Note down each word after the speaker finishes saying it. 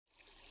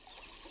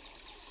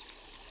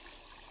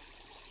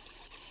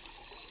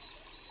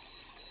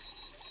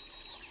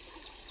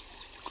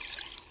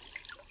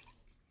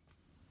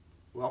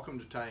Welcome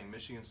to Tying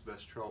Michigan's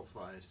Best Trout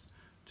Flies.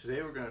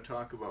 Today we're going to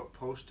talk about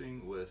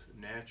posting with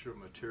natural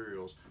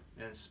materials,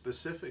 and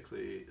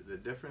specifically the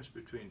difference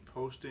between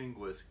posting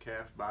with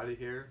calf body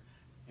hair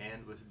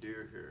and with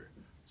deer hair.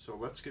 So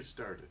let's get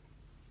started.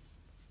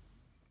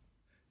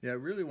 Yeah, I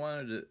really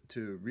wanted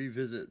to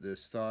revisit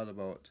this thought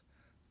about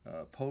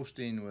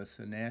posting with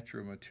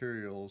natural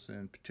materials,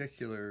 in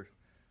particular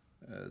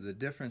the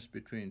difference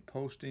between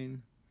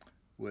posting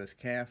with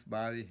calf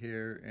body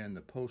hair and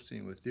the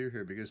posting with deer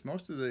hair, because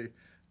most of the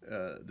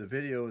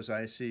videos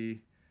I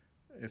see,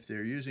 if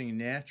they're using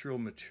natural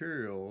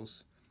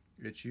materials,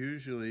 it's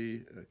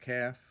usually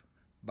calf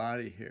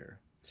body hair.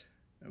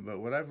 But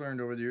what I've learned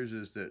over the years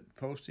is that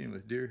posting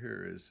with deer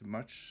hair is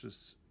much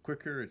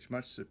quicker, it's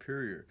much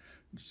superior.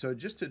 So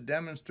just to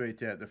demonstrate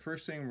that, the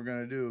first thing we're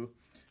going to do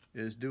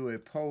is do a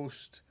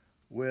post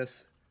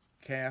with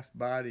calf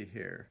body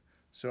hair.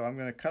 So I'm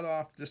going to cut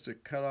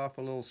off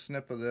a little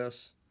snip of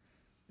this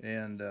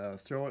and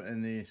throw it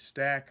in the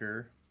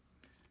stacker,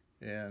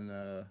 and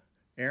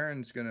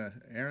Aaron's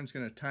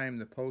gonna time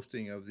the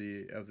posting of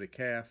the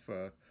calf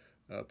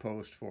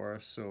post for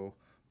us, so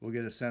we'll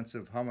get a sense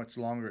of how much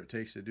longer it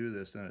takes to do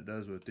this than it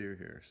does with deer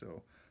hair.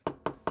 So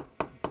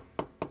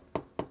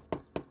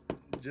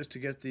just to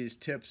get these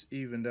tips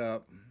evened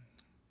up,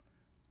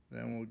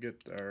 then we'll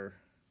get our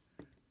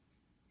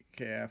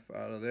calf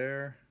out of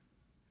there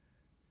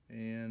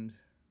and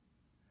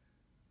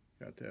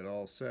got that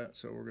all set.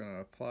 So we're going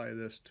to apply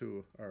this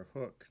to our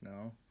hook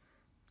now,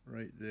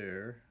 right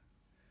there,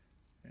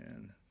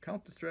 and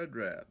count the thread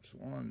wraps.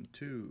 1,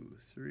 2,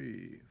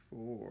 3,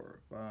 4,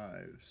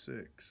 5,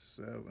 6,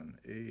 7,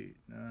 8,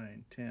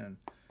 9, 10.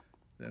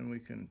 Then we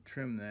can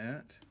trim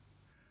that.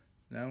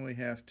 Now we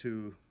have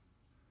to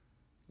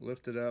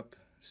lift it up,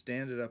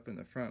 stand it up in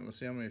the front. Let's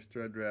see how many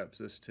thread wraps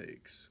this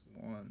takes.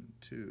 1,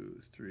 2,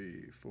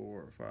 3,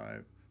 4,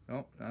 5.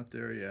 Nope, not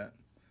there yet.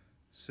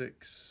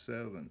 6,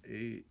 7,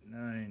 8,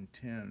 9,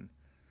 10.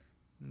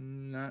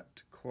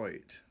 Not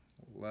quite.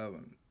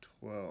 11,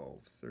 12,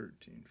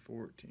 13,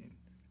 14,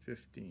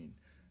 15.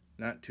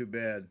 Not too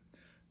bad.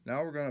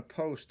 Now we're going to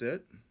post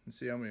it and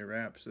see how many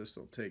wraps this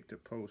will take to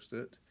post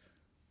it.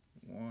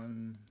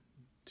 1,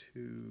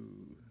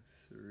 2,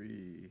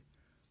 3,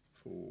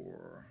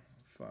 4,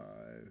 5,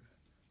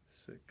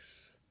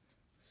 6,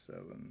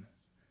 7,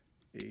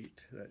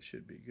 8. That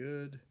should be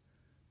good.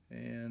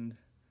 And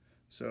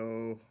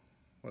so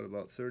what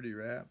about 30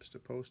 wraps to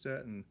post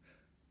that? And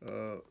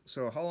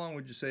so how long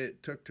would you say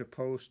it took to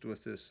post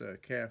with this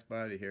calf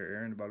body hair,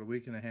 Aaron? About a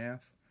week and a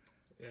half?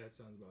 Yeah, that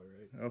sounds about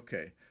right.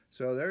 Okay,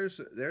 so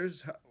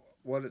there's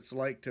what it's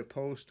like to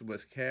post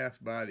with calf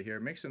body hair.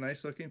 It makes a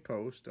nice looking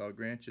post, I'll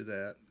grant you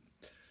that.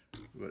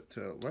 But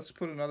let's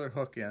put another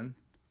hook in,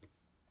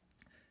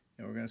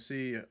 and we're going to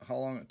see how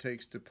long it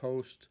takes to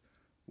post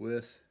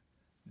with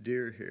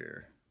deer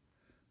hair.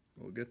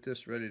 We'll get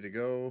this ready to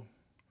go.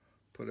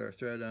 Put our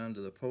thread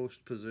onto the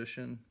post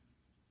position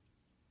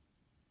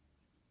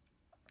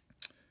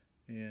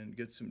and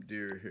get some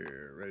deer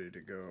hair ready to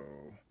go.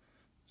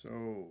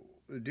 So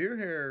the deer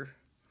hair,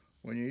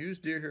 when you use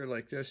deer hair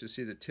like this, you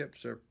see the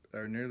tips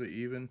are nearly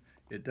even.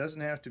 It doesn't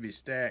have to be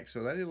stacked,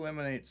 so that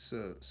eliminates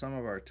some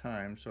of our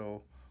time.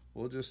 So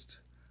we'll just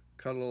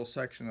cut a little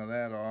section of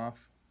that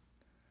off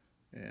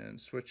and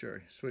switch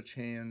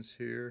hands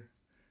here,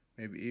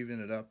 maybe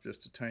even it up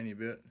just a tiny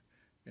bit,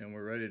 and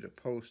we're ready to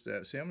post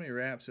that. See how many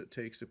wraps it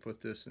takes to put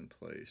this in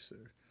place.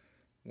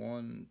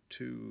 1,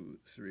 2,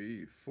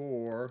 3,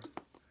 4,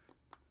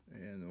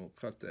 and we'll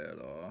cut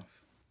that off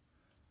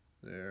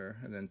there.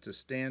 And then to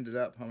stand it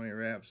up, how many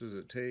wraps does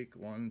it take?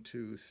 1,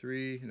 2,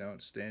 3. Now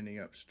it's standing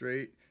up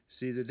straight.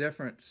 See the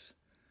difference?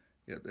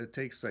 It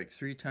takes like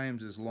 3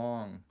 times as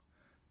long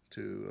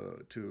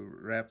to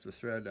wrap the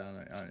thread on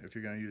it if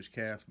you're going to use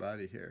calf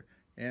body hair.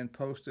 And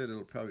post it,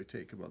 it'll probably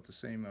take about the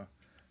same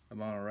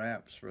amount of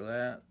wraps for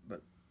that,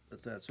 but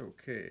that's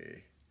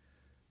okay.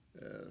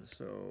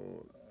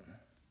 So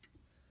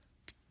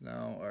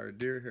now our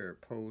deer hair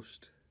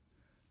post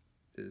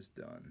is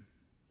done.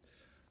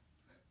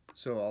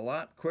 So a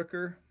lot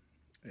quicker,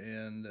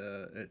 and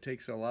it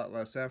takes a lot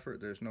less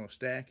effort. There's no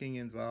stacking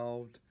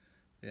involved,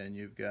 and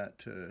you've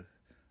got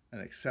an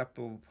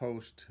acceptable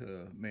post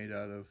made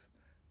out of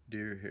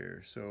deer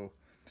hair. So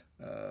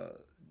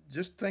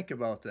just think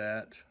about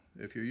that.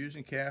 If you're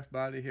using calf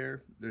body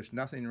hair, there's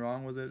nothing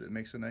wrong with it. It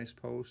makes a nice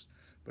post.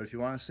 But if you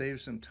want to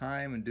save some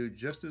time and do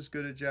just as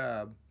good a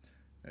job,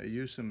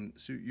 use some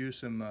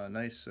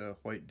nice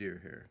white deer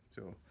hair.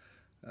 So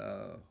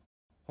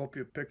hope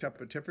you picked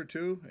up a tip or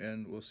two,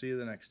 and we'll see you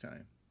the next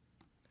time.